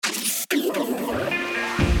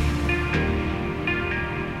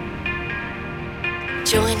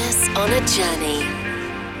Join us on a journey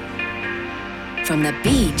from the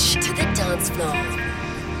beach to the dance floor.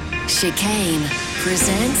 Chicane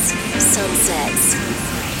presents Sunsets.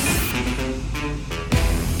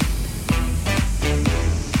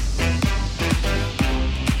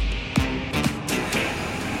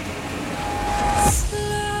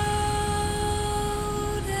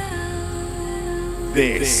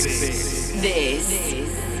 This is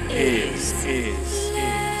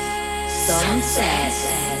Sunset.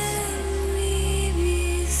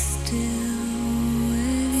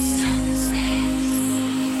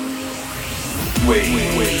 We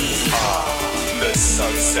are the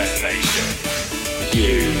Sunset Nation.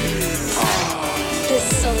 You are The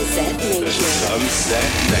Sunset the Nation.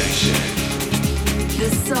 Sunset Nation. The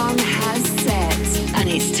sun has set, and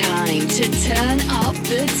it's time to turn up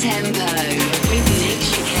the tempo with Nick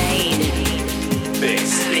Chicane.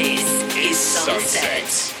 This is Sunset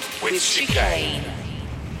with Chicane.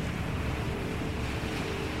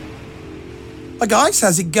 Hi guys,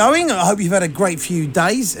 how's it going? I hope you've had a great few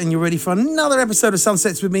days and you're ready for another episode of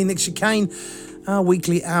Sunsets with me, Nick Chicane, our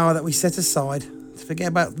weekly hour that we set aside to forget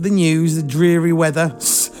about the news, the dreary weather,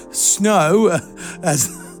 snow,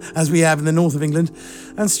 as we have in the north of England,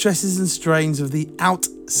 and stresses and strains of the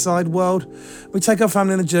outside world. We take our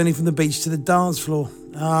family on a journey from the beach to the dance floor.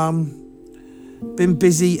 Been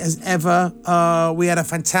busy as ever. We had a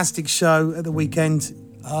fantastic show at the weekend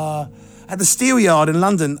at the Steelyard in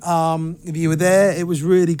London. If you were there, it was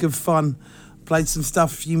really good fun. Played some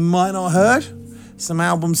stuff you might not have heard, some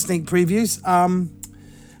album sneak previews.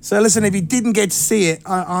 So listen, if you didn't get to see it,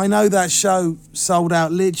 I know that show sold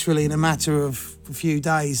out literally in a matter of a few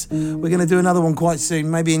days. We're going to do another one quite soon,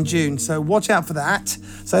 maybe in June. So watch out for that.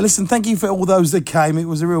 So listen, thank you for all those that came. It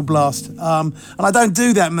was a real blast. And I don't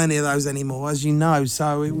do that many of those anymore, as you know.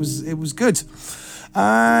 So it was good.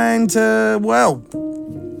 And well,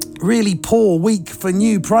 really poor week for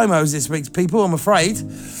new promos this week, people, I'm afraid.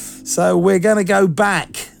 So we're going to go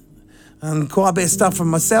back. And quite a bit of stuff from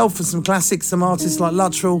myself and some classics, some artists like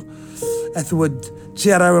Luttrell, Etherwood,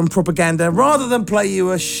 Jerro and Propaganda. Rather than play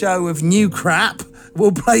you a show of new crap,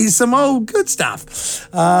 we'll play you some old good stuff.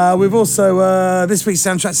 We've also, this week's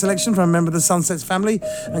soundtrack selection from a member of the Sunsets family.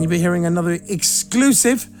 And you'll be hearing another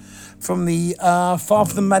exclusive from the Far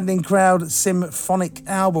From the Maddening Crowd Symphonic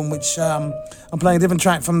album, which I'm playing a different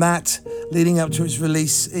track from that, leading up to its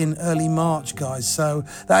release in early March, guys. So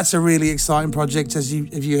that's a really exciting project,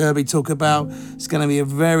 if you heard me talk about. It's going to be a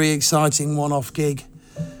very exciting one-off gig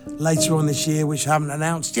later on this year, which I haven't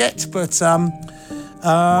announced yet. But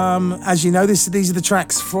as you know, these are the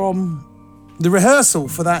tracks from the rehearsal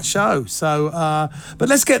for that show. So, but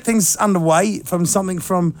let's get things underway from something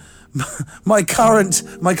from my current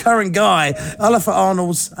guy, Ólafur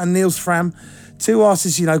Arnalds and Nils Frahm, two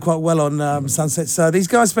artists you know quite well on Sunset. So these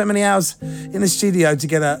guys spent many hours in the studio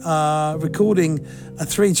together recording a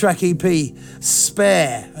 3-track EP,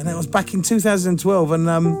 Spare, and it was back in 2012. And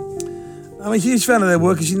I'm a huge fan of their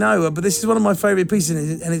work, as you know, but this is one of my favourite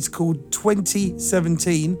pieces, and it's called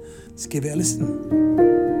 2017. Let's give it a listen.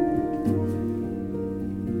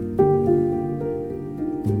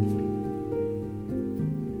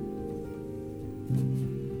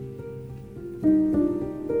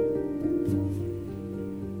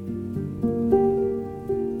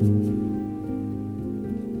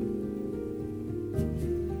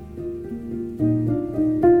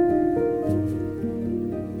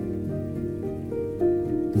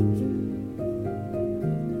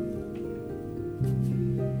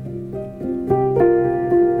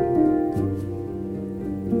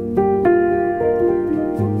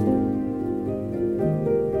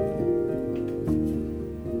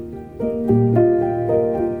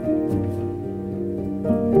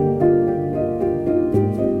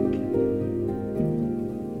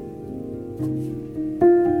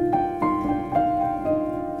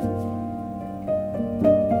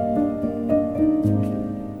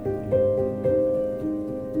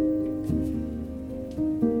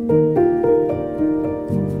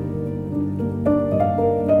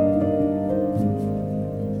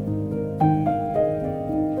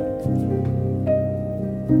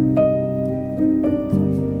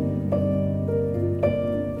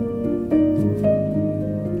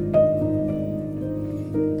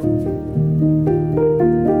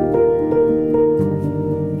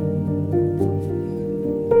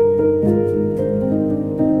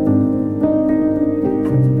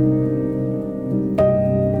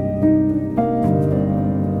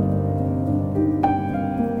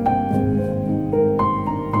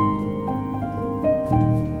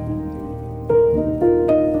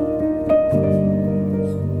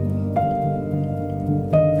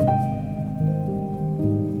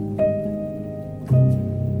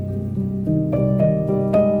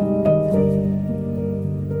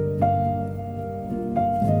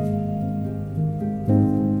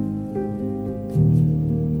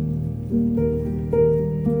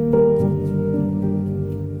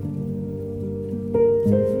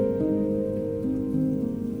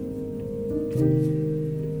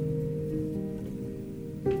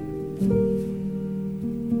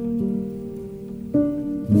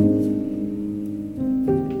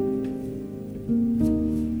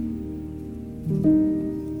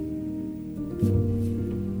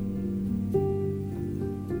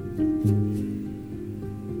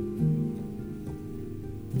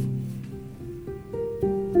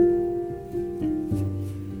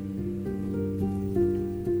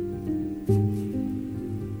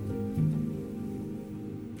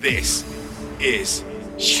 This is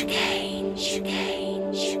Chicane,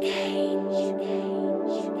 chicane, chicane, chicane.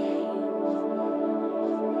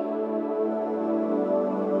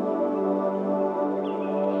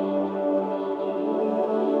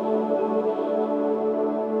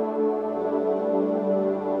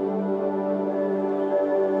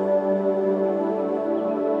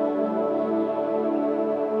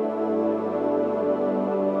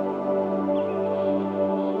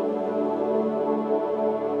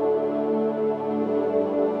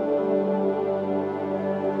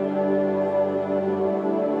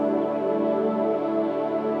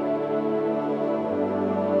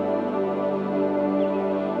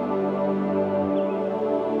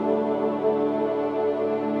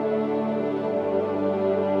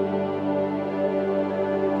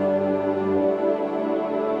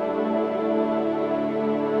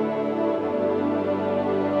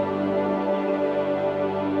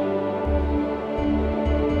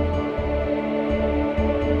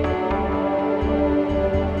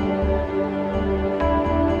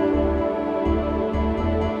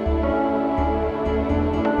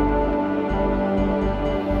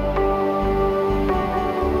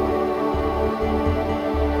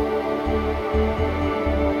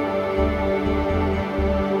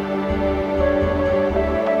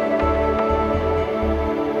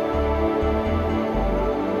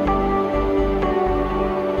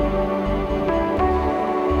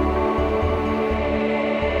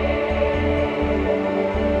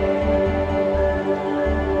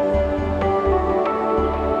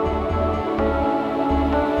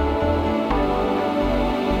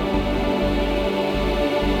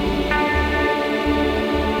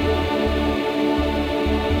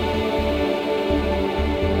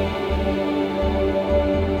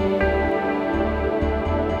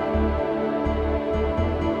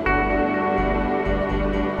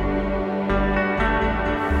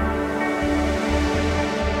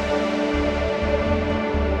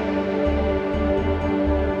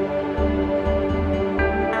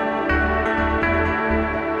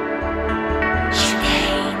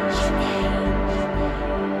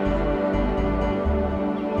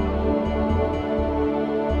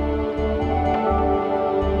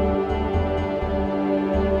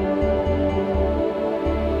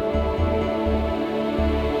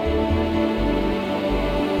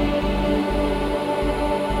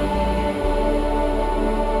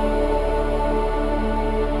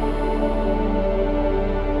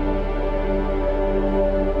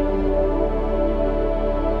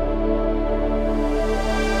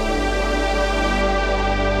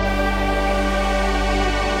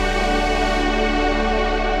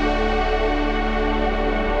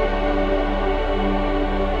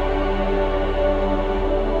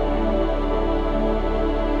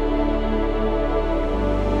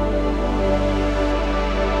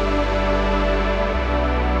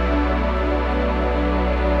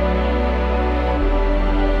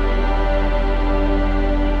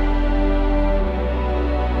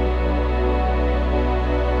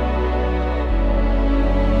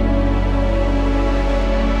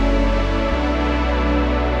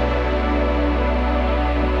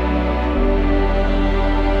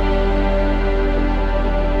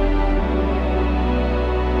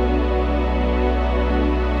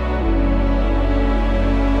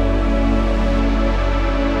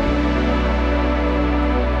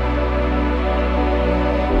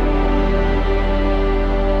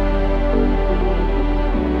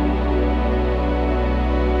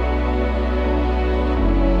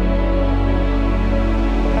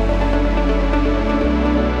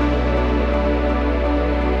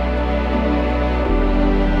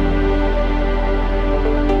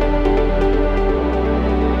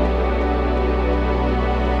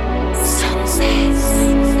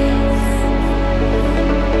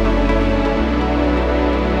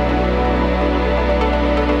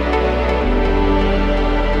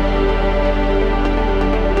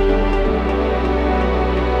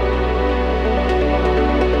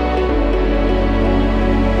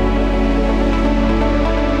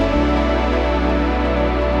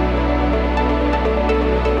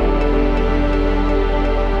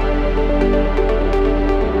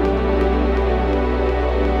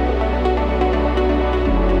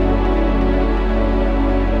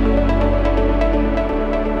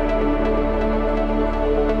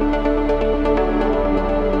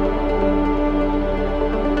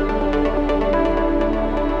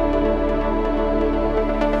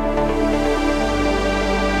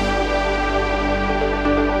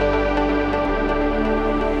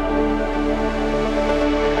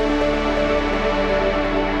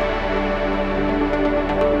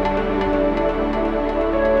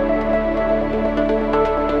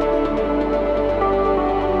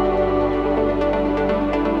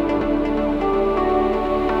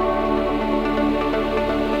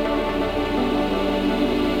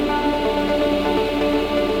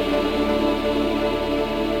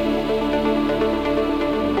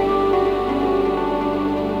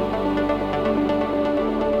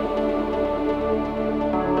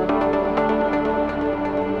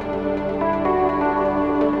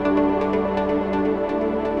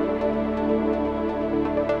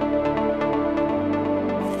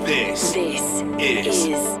 This is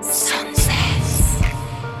Sunsets.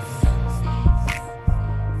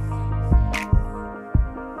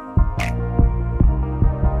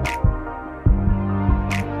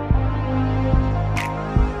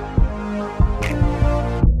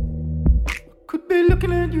 Could be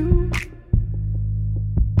looking at you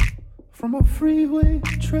from a freeway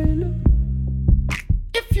trailer.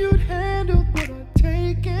 If you'd handled what I'd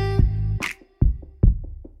taken,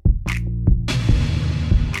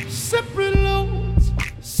 separate loads,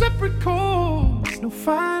 separate calls, no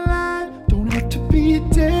fine line, don't have to be a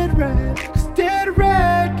dead rat, 'cause dead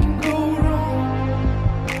rat can go wrong.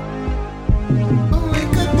 But we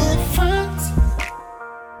could be friends.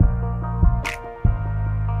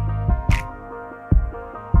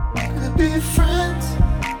 We could be friends.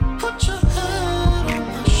 Put your head on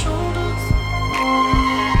my shoulders.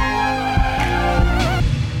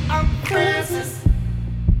 I'm Francis,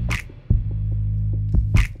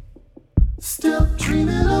 still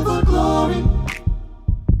dreaming of a glory,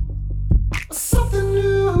 something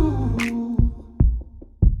new.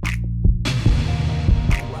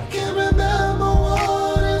 I can't remember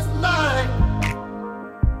what it's like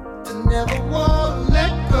to never want to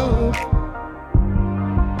let go.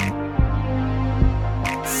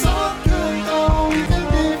 So good though, we can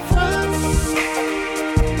be friends.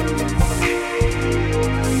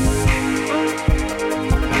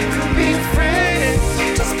 We can be friends.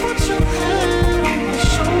 Just put your head on my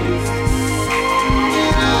shoulders,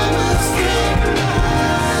 and I will stand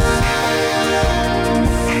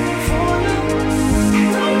for you.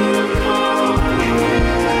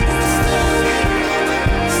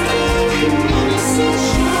 Standing on the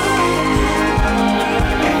sunshine.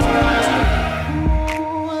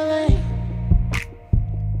 Ooh, LA.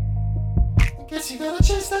 I guess you gotta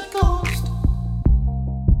chase that ghost.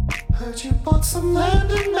 Heard you bought some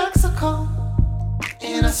land in Mexico.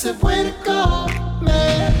 And I said, way to go,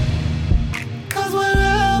 man. 'Cause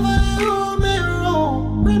wherever you may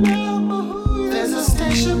roam, remember who you are. There's a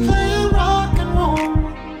station playing rock and roll.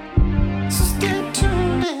 So stay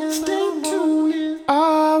tuned in, stay tuned in. I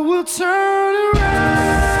will turn around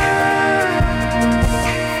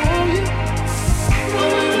for you.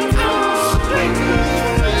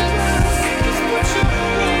 Just put your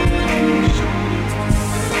hand on my shoulder.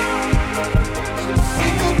 We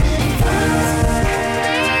could be friends.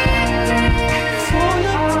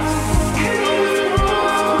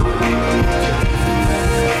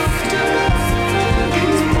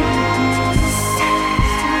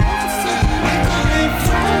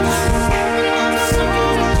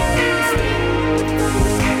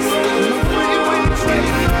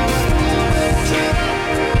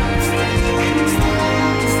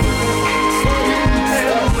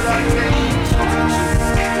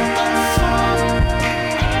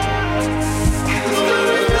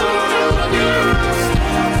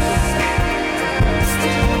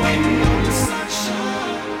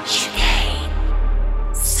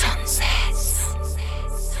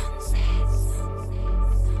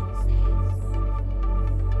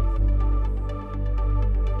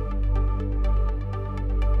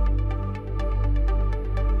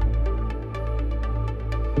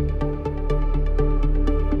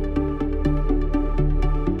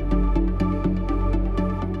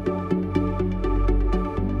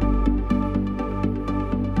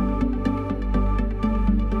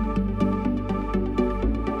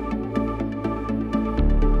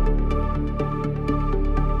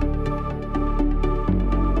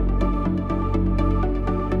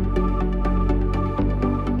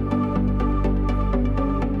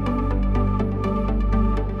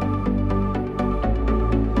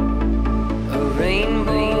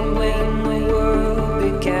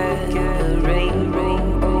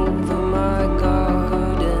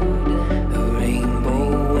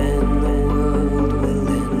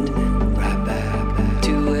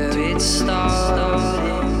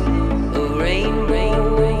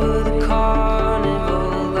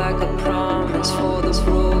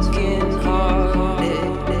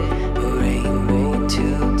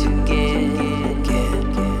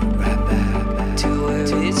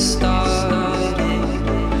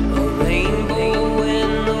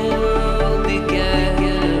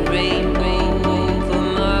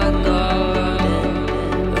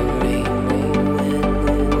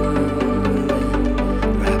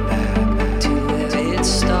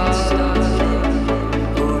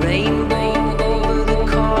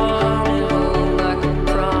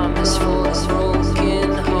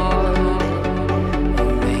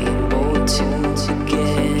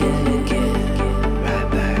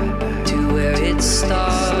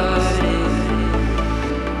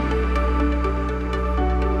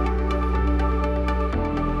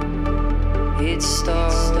 It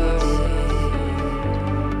started.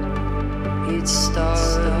 It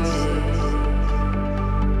started.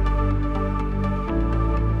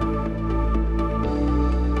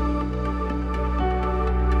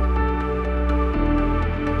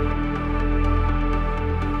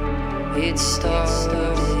 It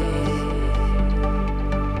started.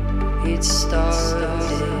 It started.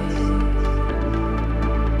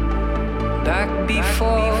 Back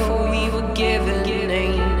before we were given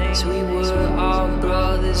names, we were all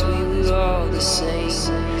brothers, we were all the same.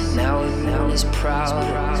 Now everyone is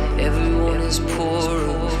prouder, everyone is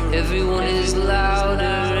poorer, everyone is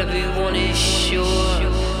louder, everyone is sure.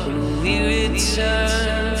 When we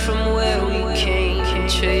return from where we came,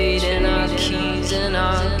 trading our keys and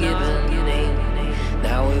our given name.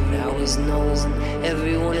 Now everyone is known,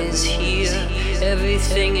 everyone is here,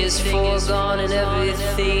 everything is foregone and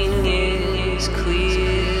everything is clear.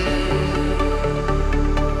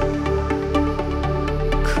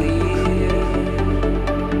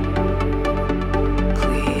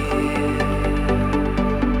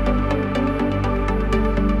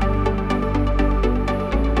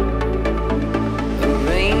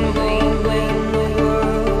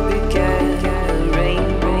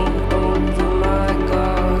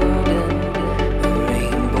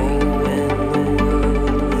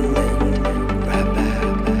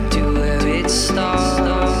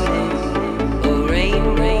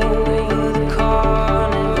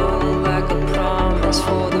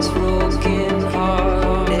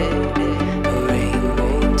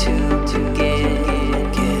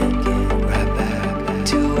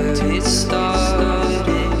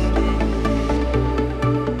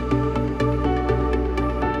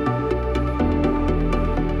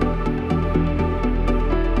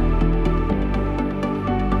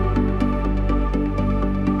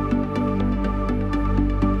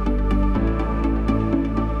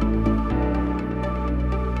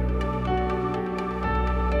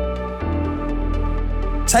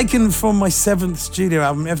 Taken from my 7th studio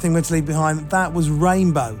album, Everything Went to Leave Behind, that was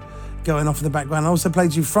Rainbow going off in the background. I also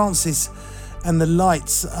played you Francis and the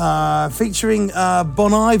Lights, featuring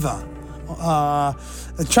Bon Iver.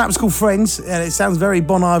 The trap's called Friends, and it sounds very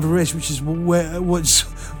Bon Iver-ish, which is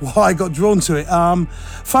why I got drawn to it.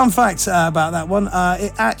 Fun fact about that one,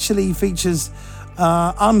 it actually features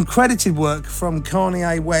uncredited work from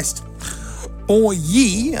Kanye West, or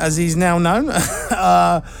Ye, as he's now known,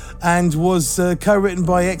 and was co-written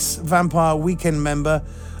by ex-Vampire Weekend member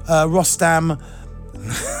Rostam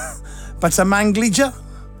Batamanglija.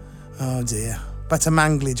 Oh dear,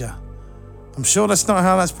 Batamanglija. I'm sure that's not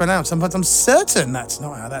how that's pronounced, but I'm certain that's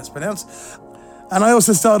not how that's pronounced. And I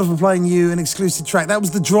also started off with playing you an exclusive track. That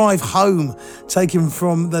was the Drive Home, taken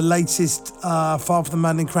from the latest Far From the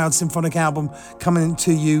Maddening Crowd symphonic album, coming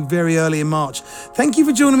to you very early in March. Thank you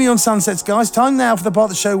for joining me on Sunsets, guys. Time now for the part of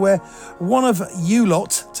the show where one of you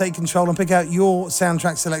lot take control and pick out your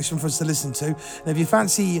soundtrack selection for us to listen to. And if you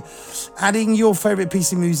fancy adding your favourite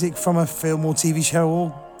piece of music from a film or TV show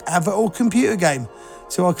or advert or computer game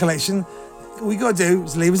to our collection, all you got to do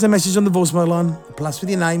is leave us a message on the voicemail line, plus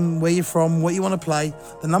with your name, where you're from, what you want to play.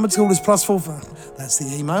 The number to call is +44. That's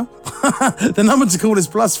the email. The number to call is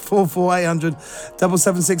 +44 800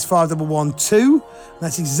 776 5112.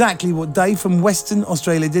 That's exactly what Dave from Western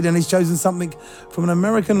Australia did, and he's chosen something from an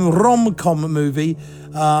American rom-com movie.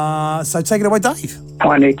 So take it away, Dave.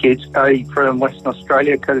 Hi Nick, it's Dave from Western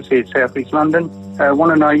Australia, courtesy of South East London. I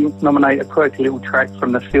want to nominate a quirky little track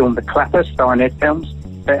from the film The Clapper, starring Ed Helms,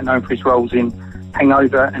 better known for his roles in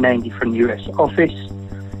Hangover and Andy from the US Office.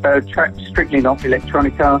 Track strictly not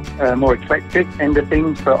electronica, more eclectic end of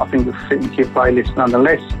things, but I think will fit into your playlist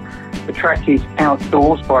nonetheless. The track is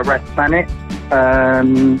Outdoors by Rad Planet.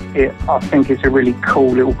 I think it's a really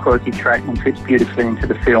cool little quirky track and fits beautifully into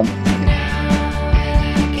the film.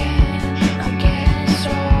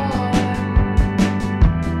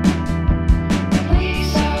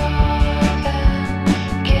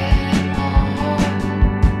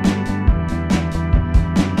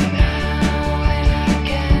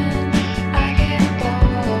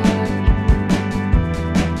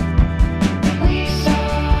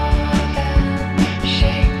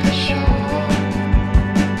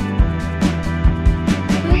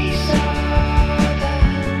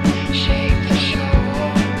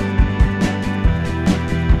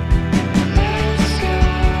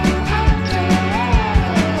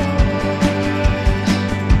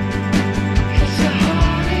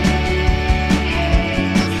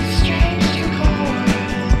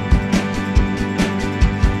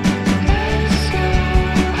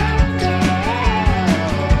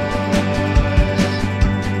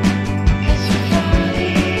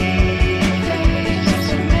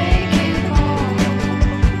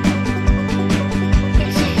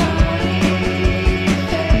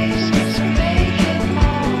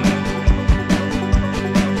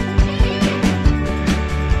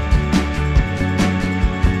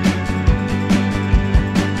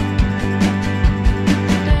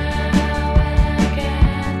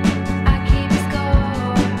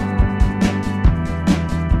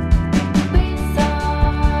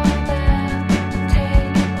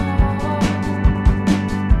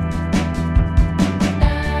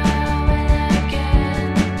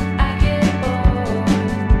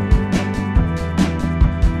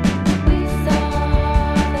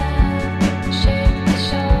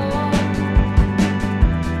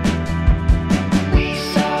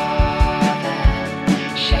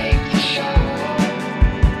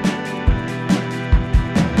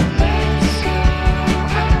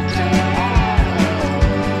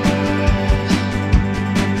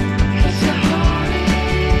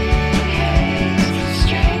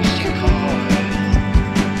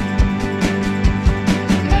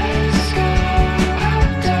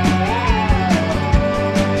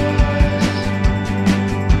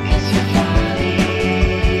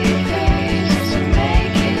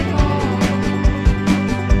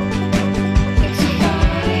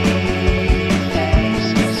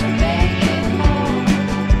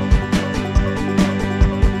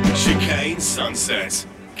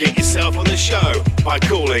 yourself on the show by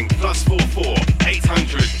calling +44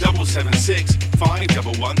 800 776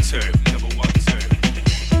 5112.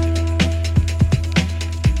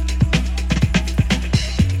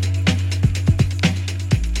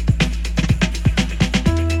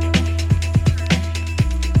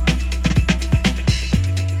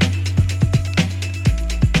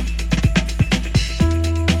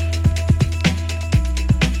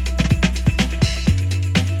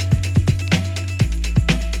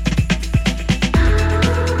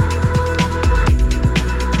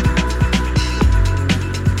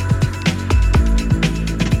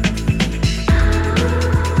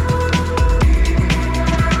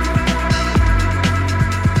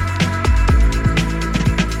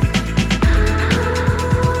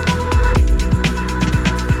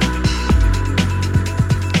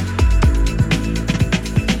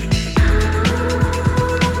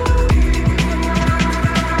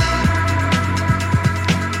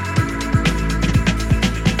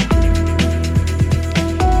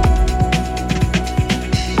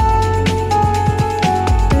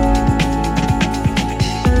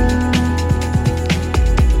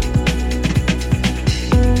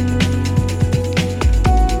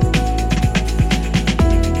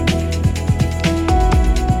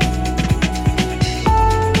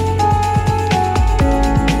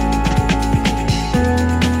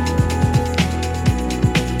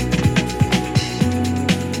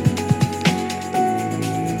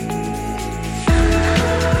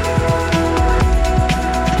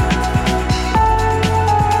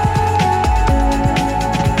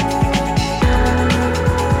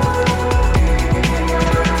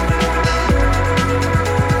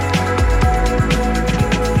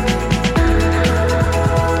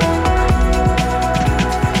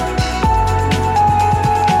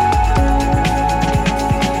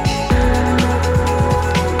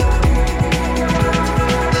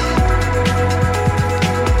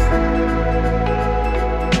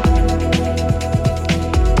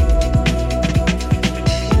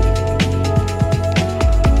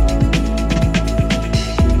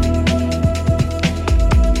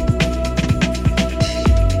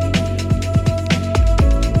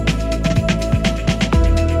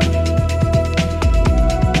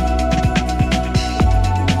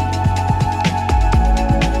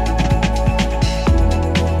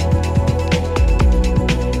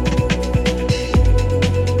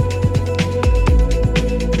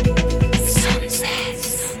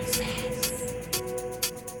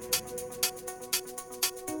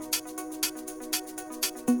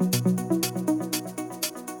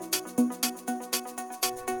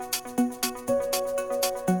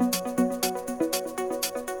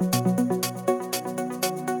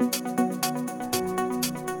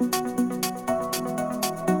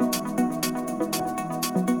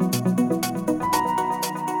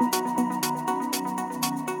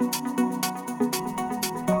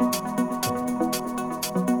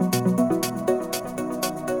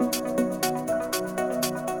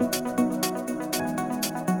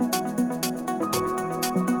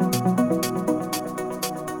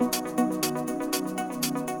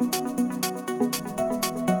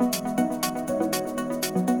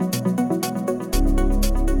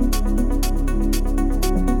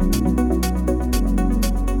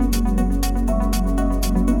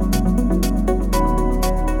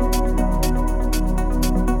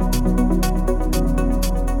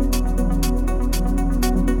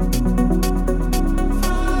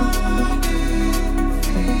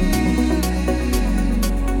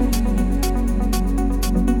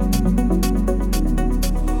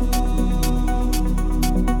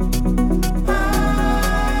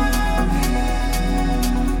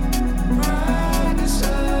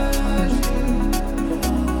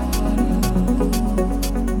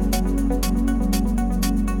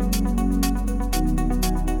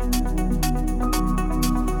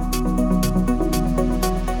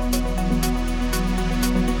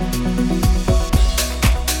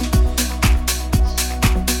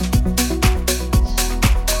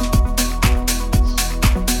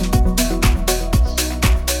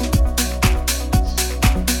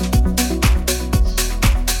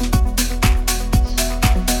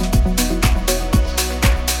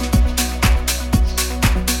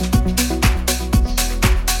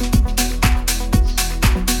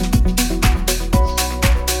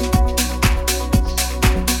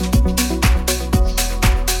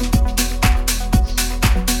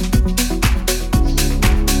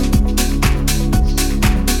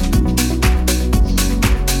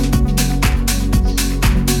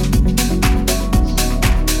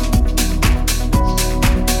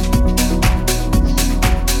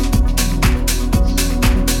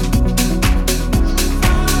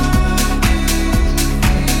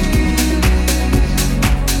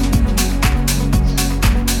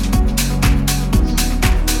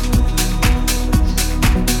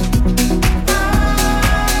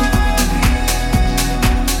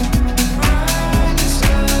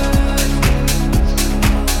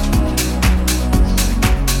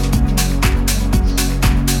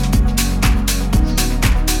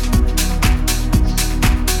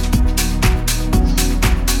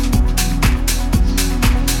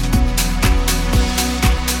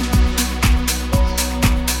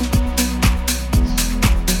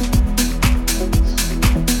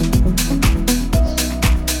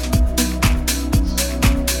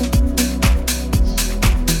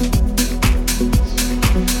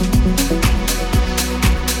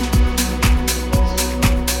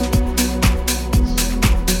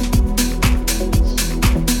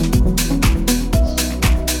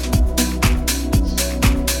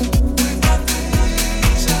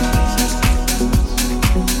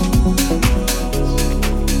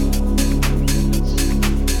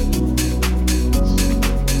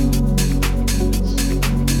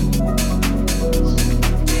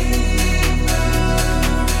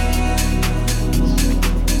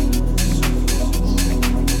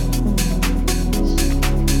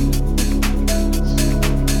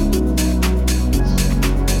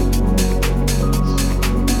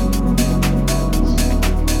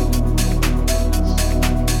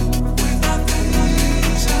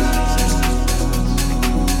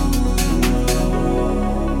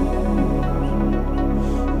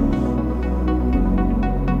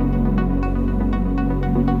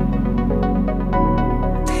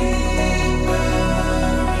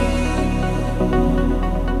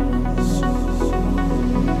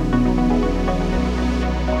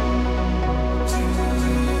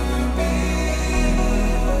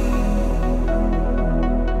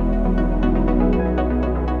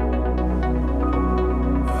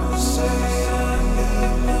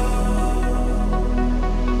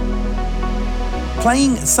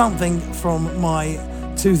 playing something from my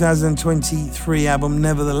 2023 album,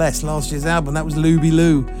 Nevertheless, last year's album. That was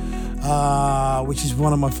LouBeeLou, which is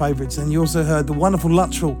one of my favourites. And you also heard the wonderful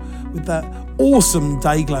Luttrell with that awesome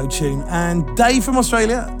Dayglow tune. And Dave from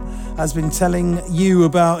Australia has been telling you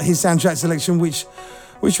about his soundtrack selection, which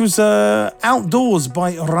was Outdoors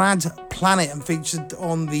by Rad Planet and featured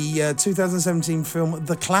on the 2017 film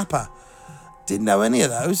The Clapper. Didn't know any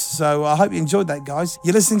of those, so I hope you enjoyed that, guys.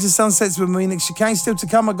 You're listening to Sunsets with me, Nick Chicane. Still to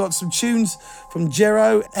come, I got some tunes from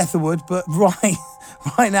Jerro, Etherwood, but right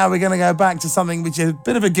now we're going to go back to something which is a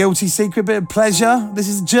bit of a guilty secret, bit of pleasure. This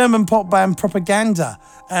is German pop band Propaganda,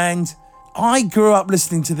 and I grew up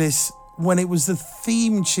listening to this when it was the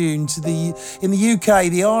theme tune to in the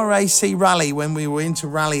UK, the RAC rally, when we were into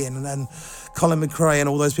rallying, and Colin McRae and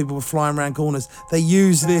all those people were flying around corners. They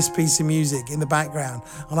used this piece of music in the background,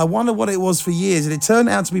 and I wondered what it was for years, and it turned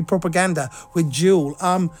out to be Propaganda with Duel.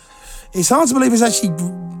 It's hard to believe it's actually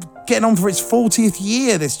getting on for its 40th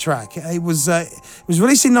year, this track. It was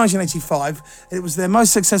released in 1985. It was their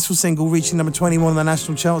most successful single, reaching number 21 on the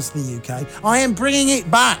national charts in the UK. I am bringing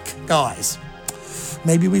it back, guys.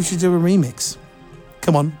 Maybe we should do a remix.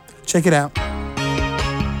 Come on, check it out.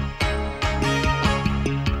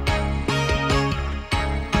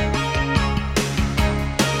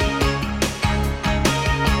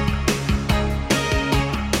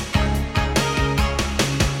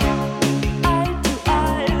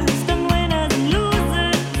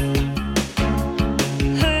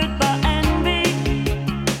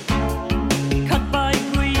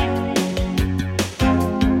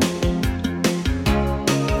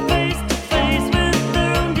 Face to face with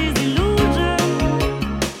their own disillusion.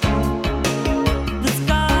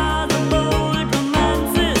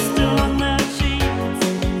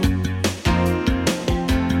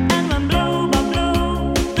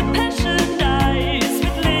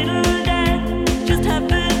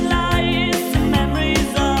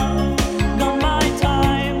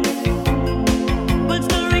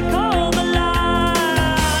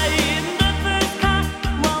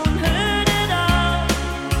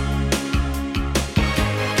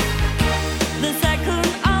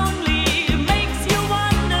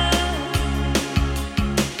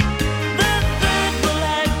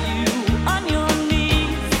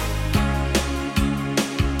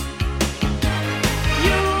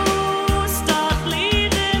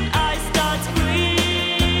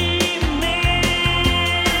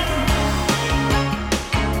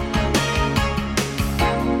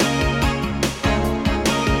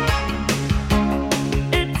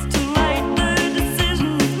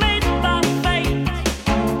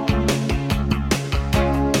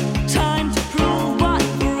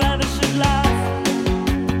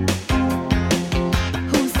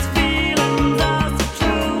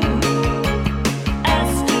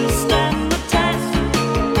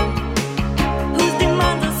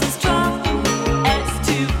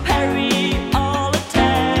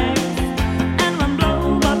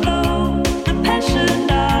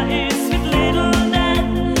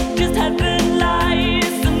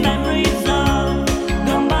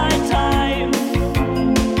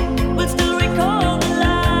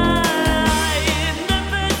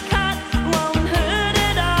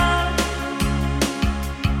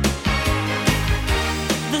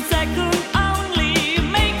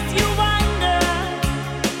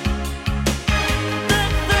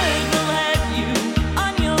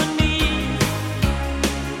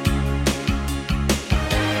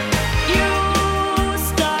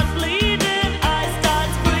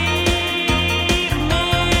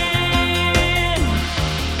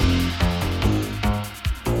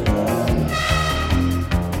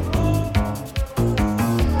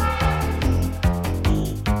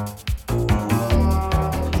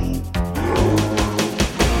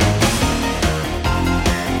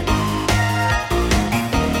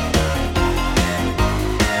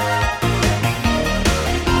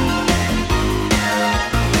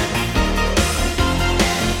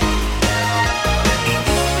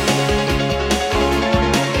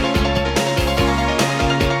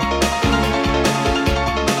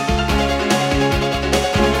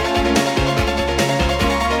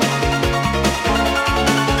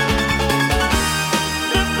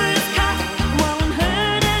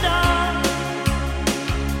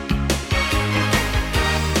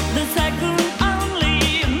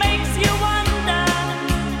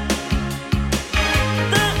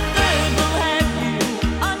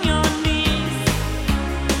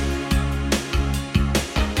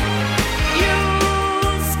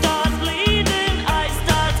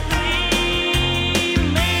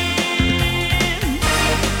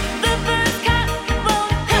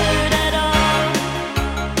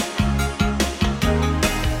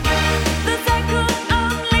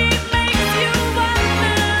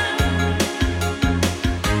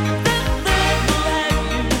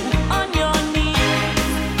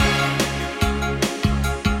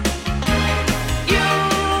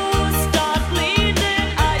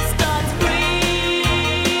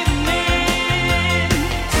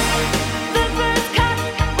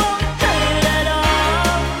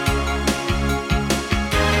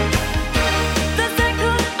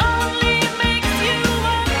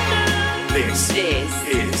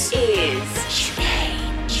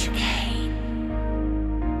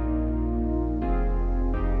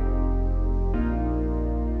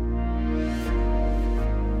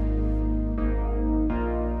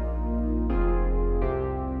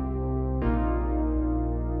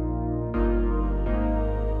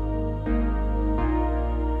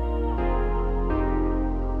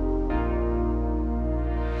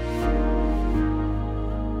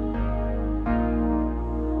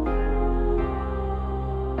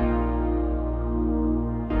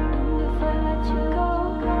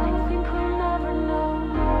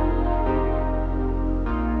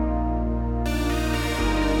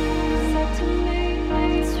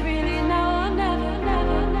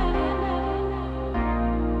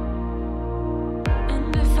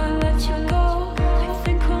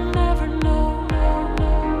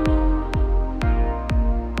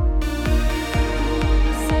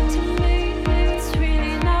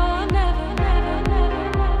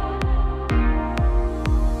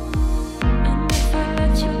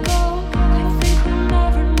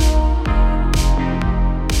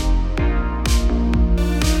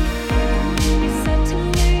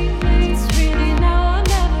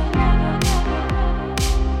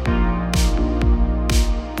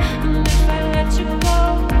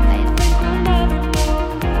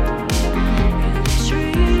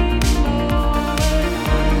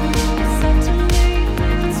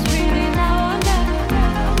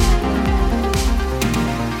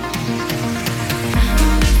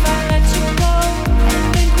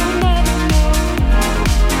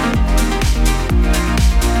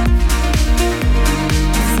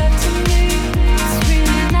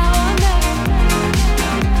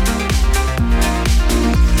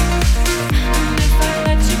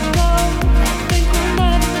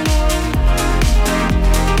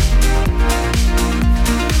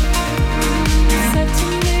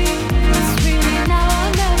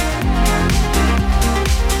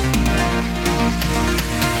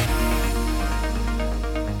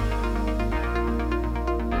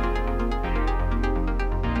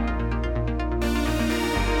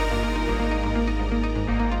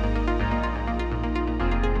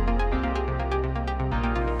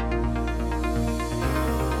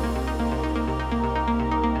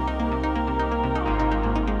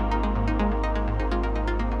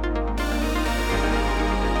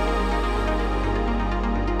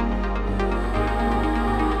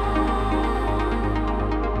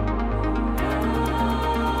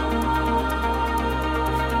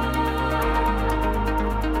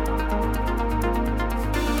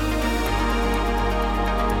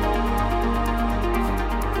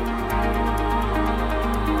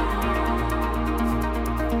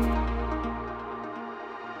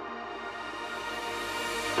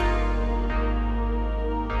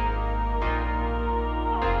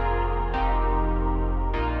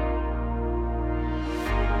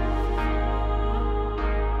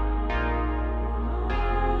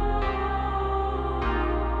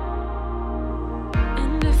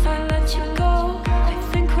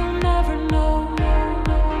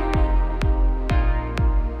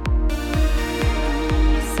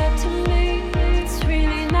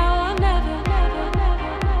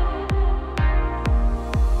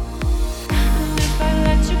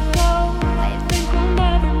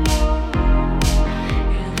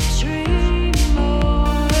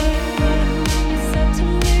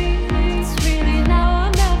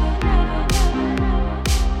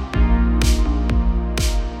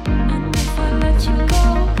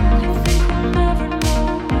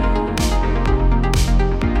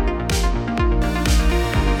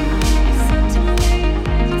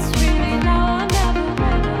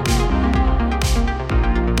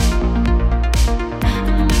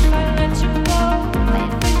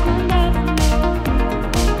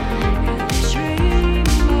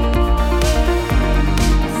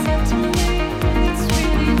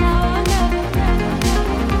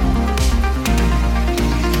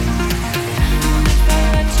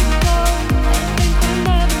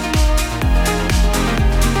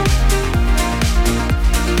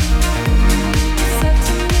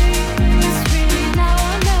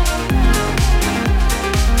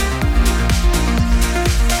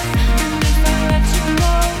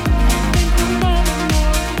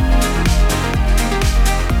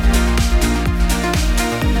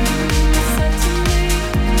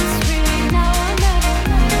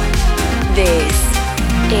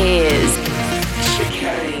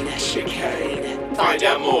 Find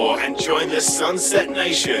out more and join the Sunset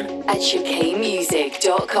Nation at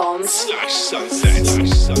chicanemusic.com/sunset.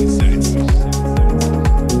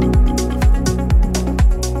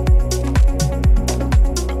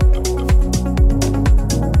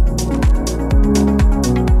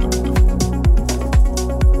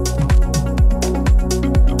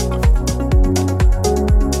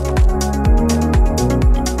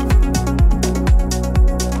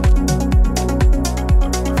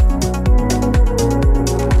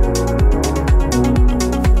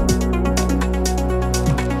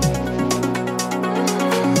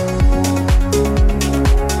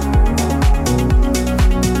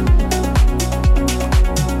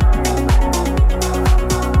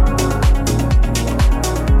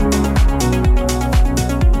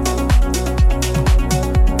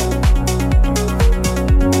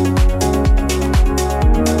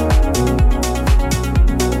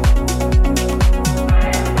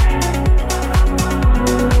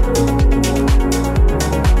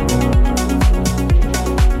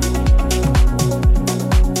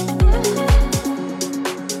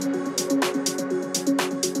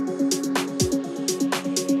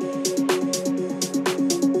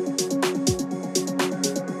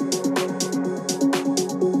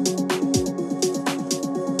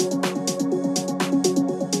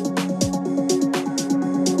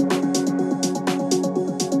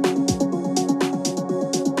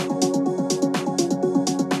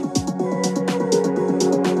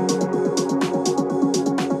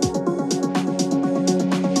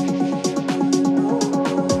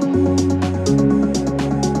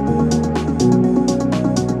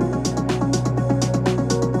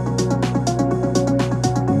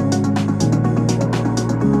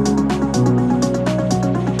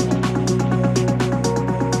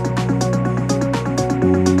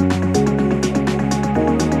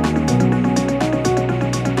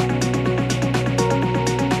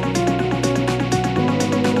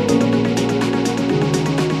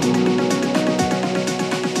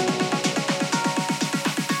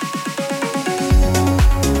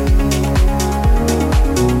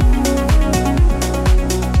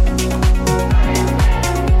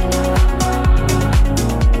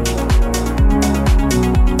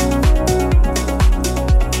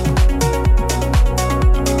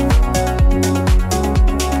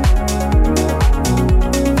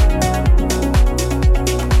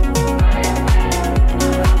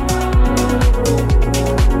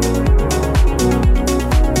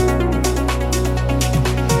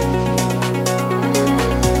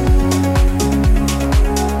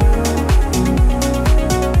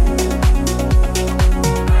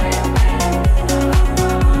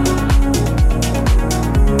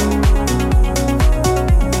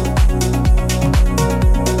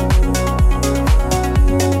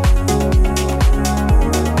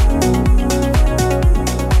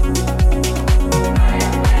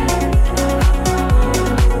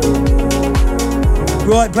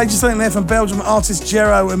 Right, played you something there from Belgium artist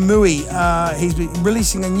Jerro and Mouie. He's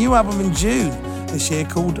releasing a new album in June this year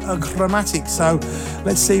called Chromatic. So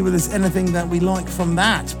let's see if there's anything that we like from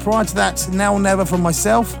that. Prior to that, Now or Never from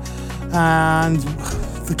myself, and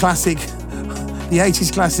the classic, the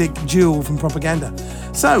 80s classic Duel from Propaganda.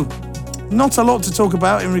 So, not a lot to talk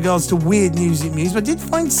about in regards to weird music news, but I did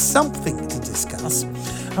find something to discuss.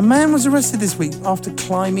 A man was arrested this week after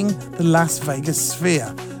climbing the Las Vegas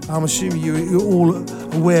Sphere. I'm assuming you're all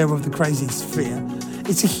aware of the crazy sphere.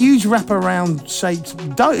 It's a huge wraparound shaped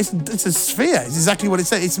dome. It's a sphere. It's exactly what it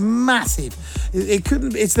says. It's massive. It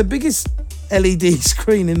couldn't. It's the biggest LED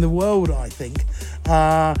screen in the world, I think.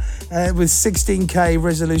 With 16K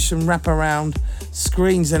resolution wraparound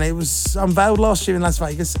screens, and it was unveiled last year in Las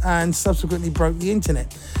Vegas and subsequently broke the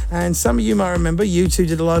internet. And some of you might remember U2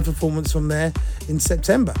 did a live performance from there in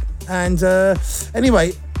September. And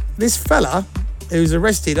anyway, this fella who was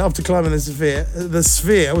arrested after climbing the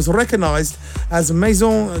sphere was recognised as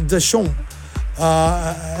Maison de Champ,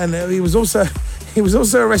 and he was also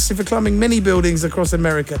arrested for climbing many buildings across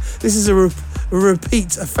America. This is a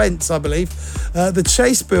repeat offence, I believe. The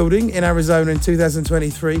Chase Building in Arizona in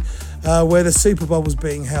 2023, where the Super Bowl was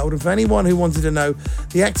being held. And for anyone who wanted to know,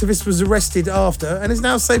 the activist was arrested after and is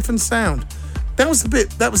now safe and sound. That was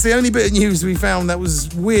the only bit of news we found that was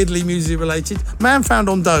weirdly music related. Man found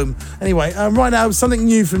on dome. Anyway, right now, something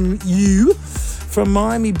new from you. From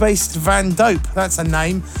Miami-based Van Dope, that's a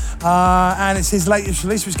name. And it's his latest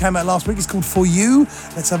release, which came out last week. It's called For You.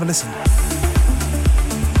 Let's have a listen.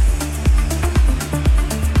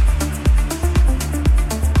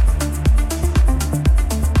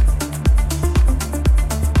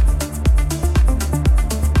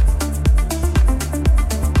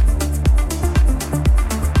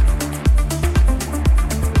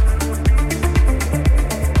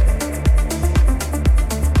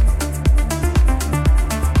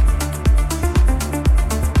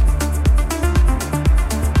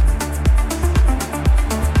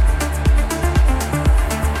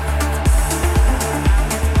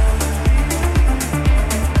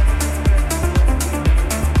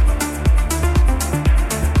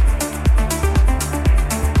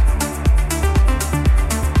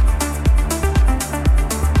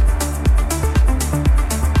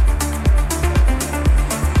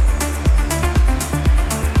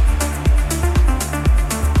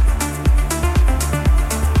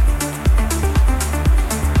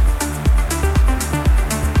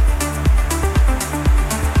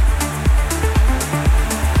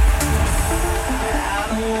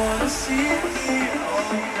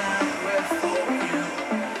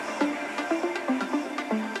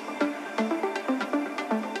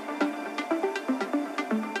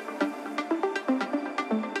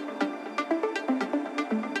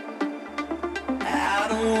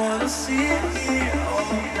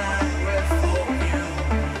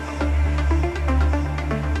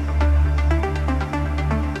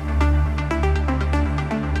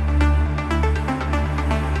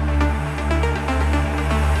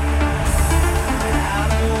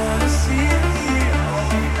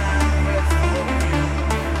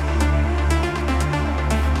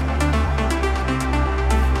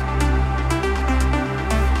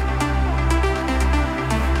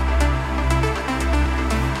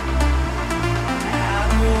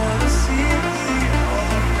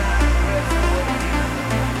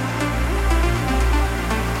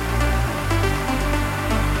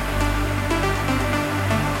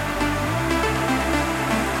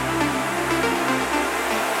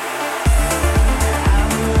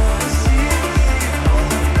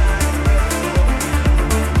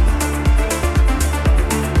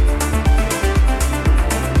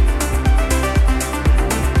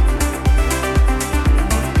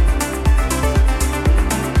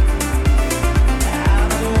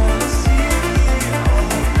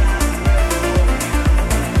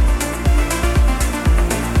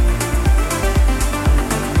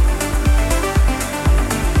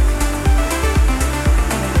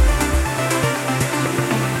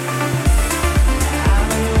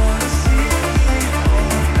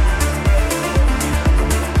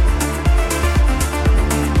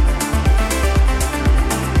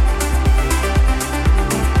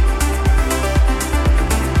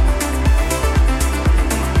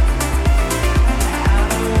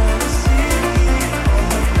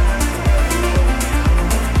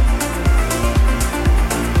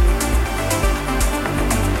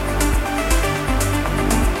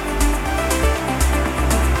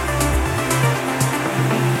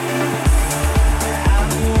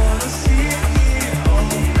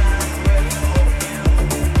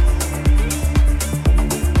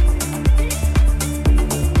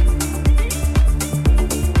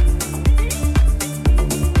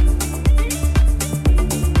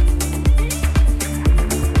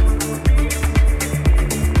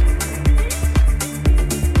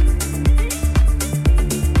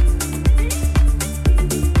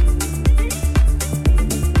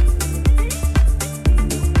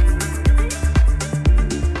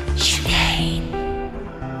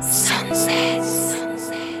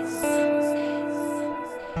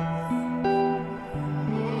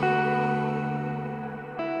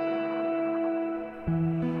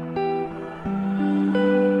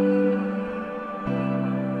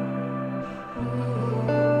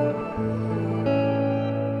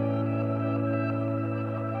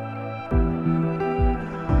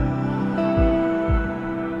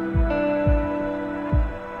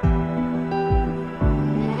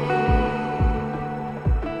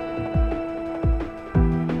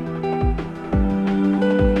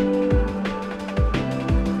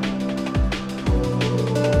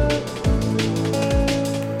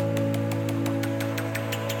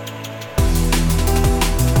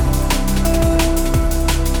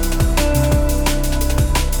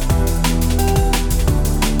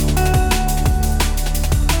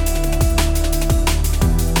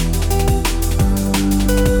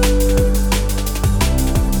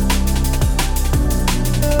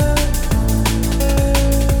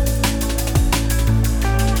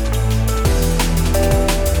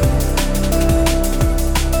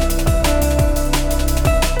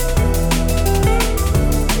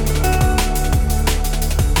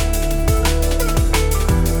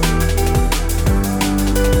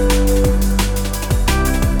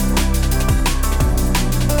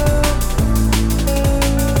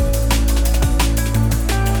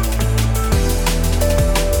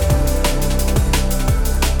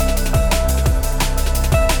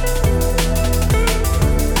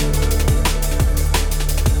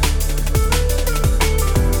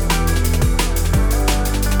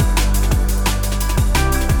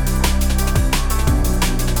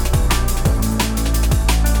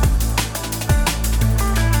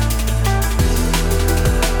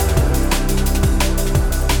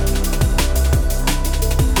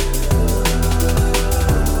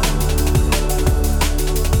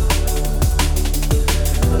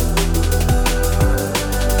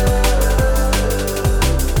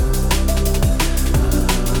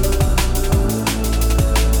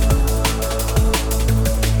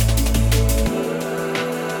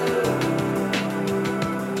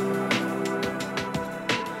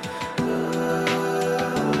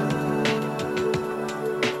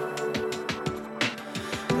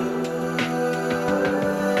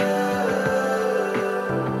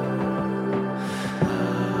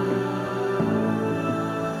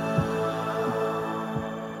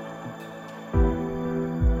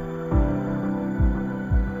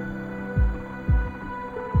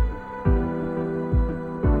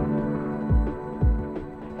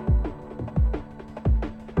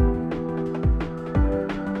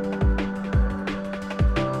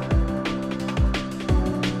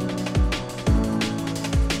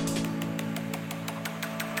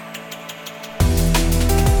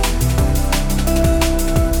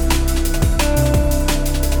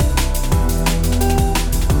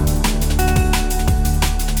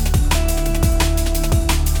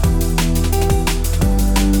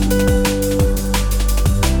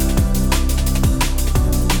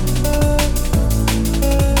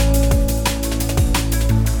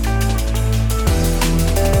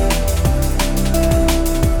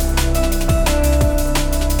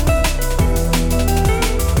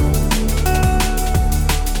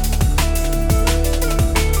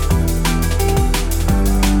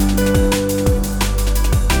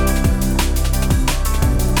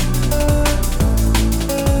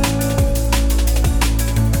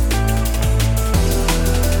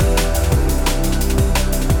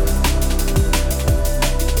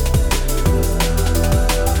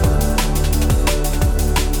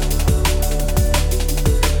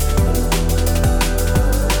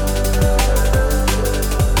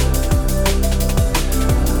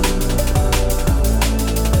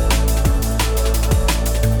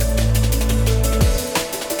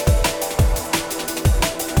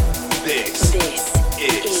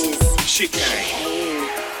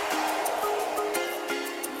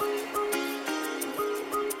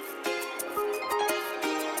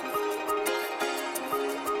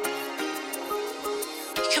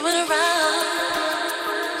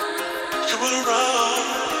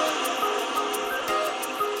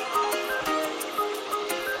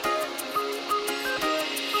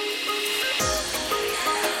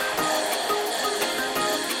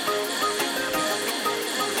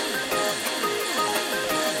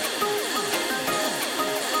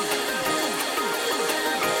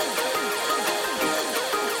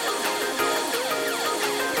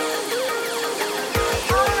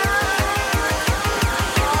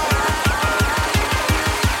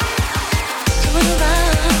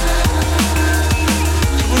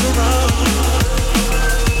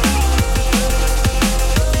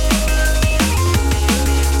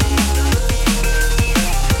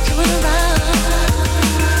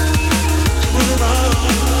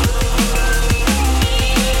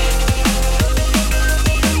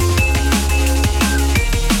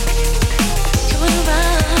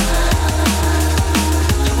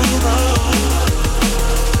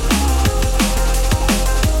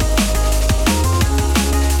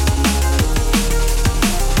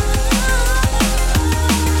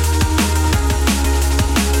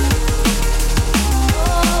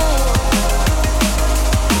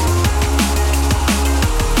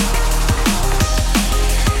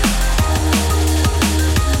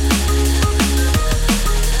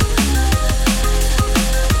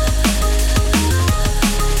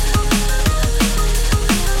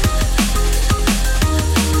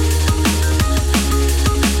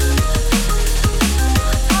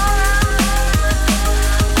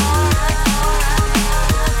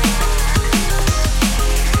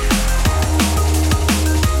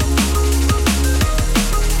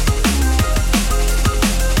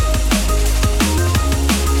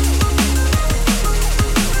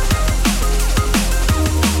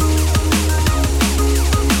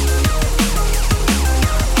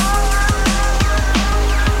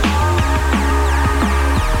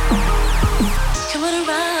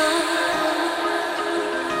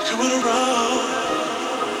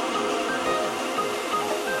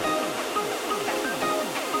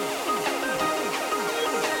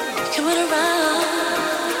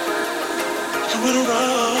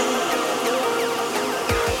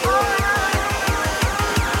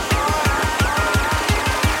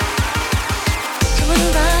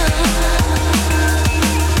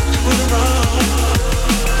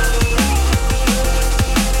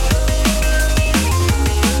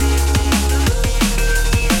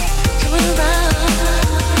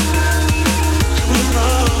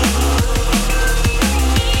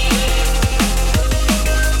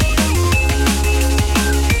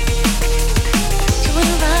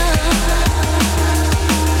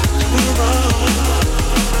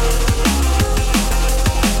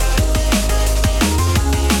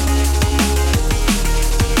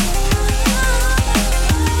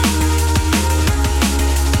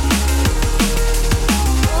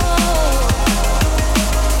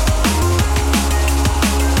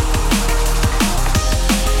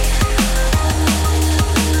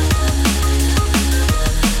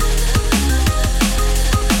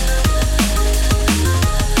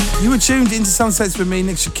 Tuned into Sunsets with me,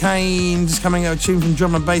 Nick Chicane, just coming out a tune from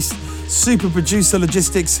drum and bass super producer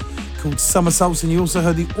Logistics called Somersaults, and you also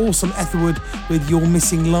heard the awesome Etherwood with Your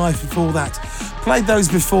Missing Life before that. Played those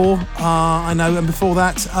before, I know, and before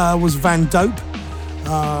that was Van Dope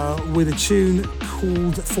with a tune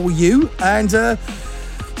called For You, and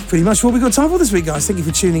pretty much what we've got time for this week, guys. Thank you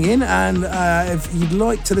for tuning in, and if you'd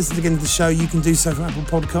like to listen again to the show, you can do so from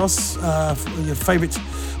Apple Podcasts, your favourite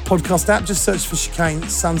podcast app. Just search for Chicane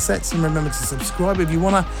Sunsets and remember to subscribe. If you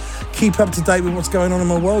want to keep up to date with what's going on in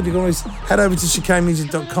my world, you can always head over to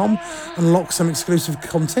chicanemusic.com and lock some exclusive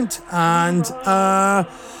content, and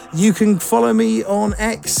you can follow me on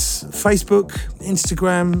X, Facebook,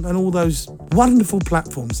 Instagram, and all those wonderful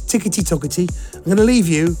platforms. Tickety tockety. I'm going to leave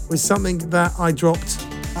you with something that I dropped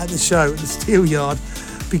at the show at the Steel Yard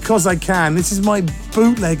because I can. This is my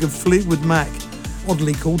bootleg of Fleetwood Mac,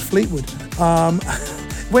 oddly called Fleetwood.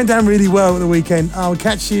 Went down really well at the weekend. I'll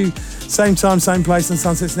catch you same time, same place on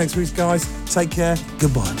Sunsets next week, guys. Take care.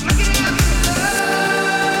 Goodbye.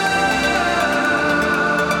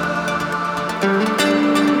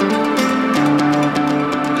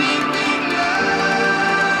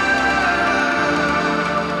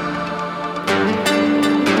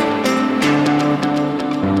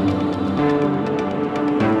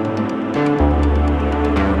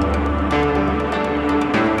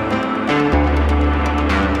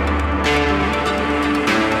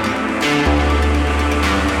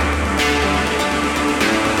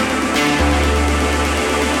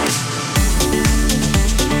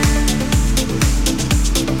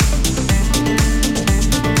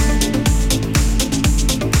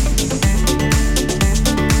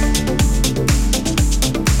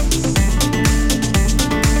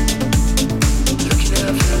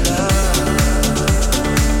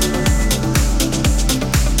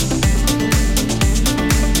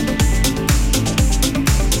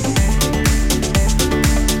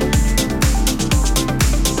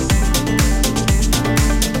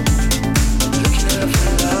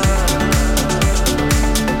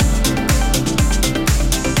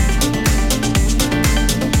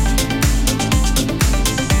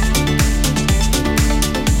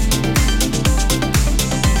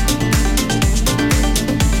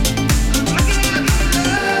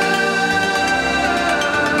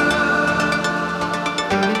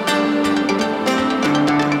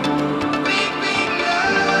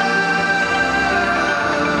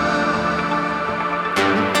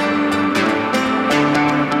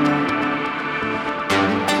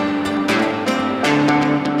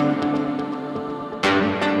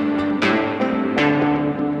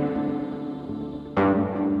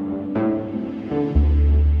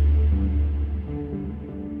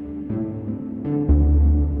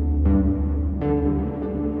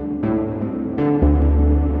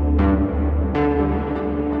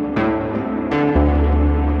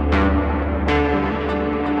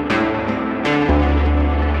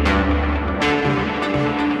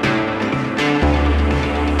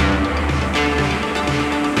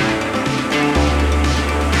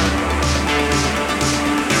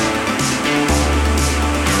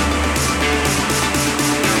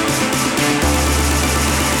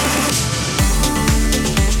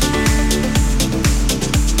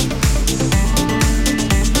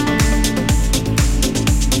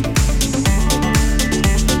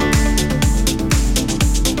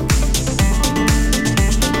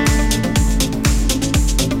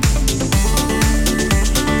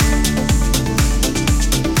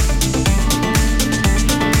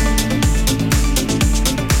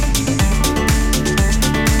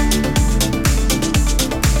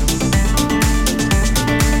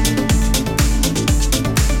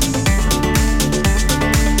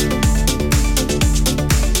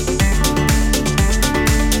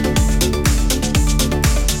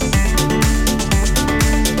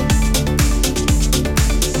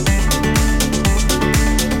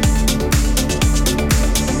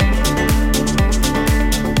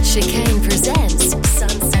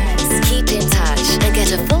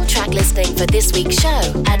 for this week's show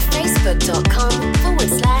at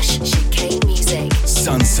facebook.com/Chicane Music.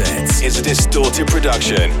 Sunsets is a Distorted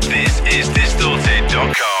production. This is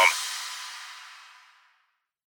Distorted.com.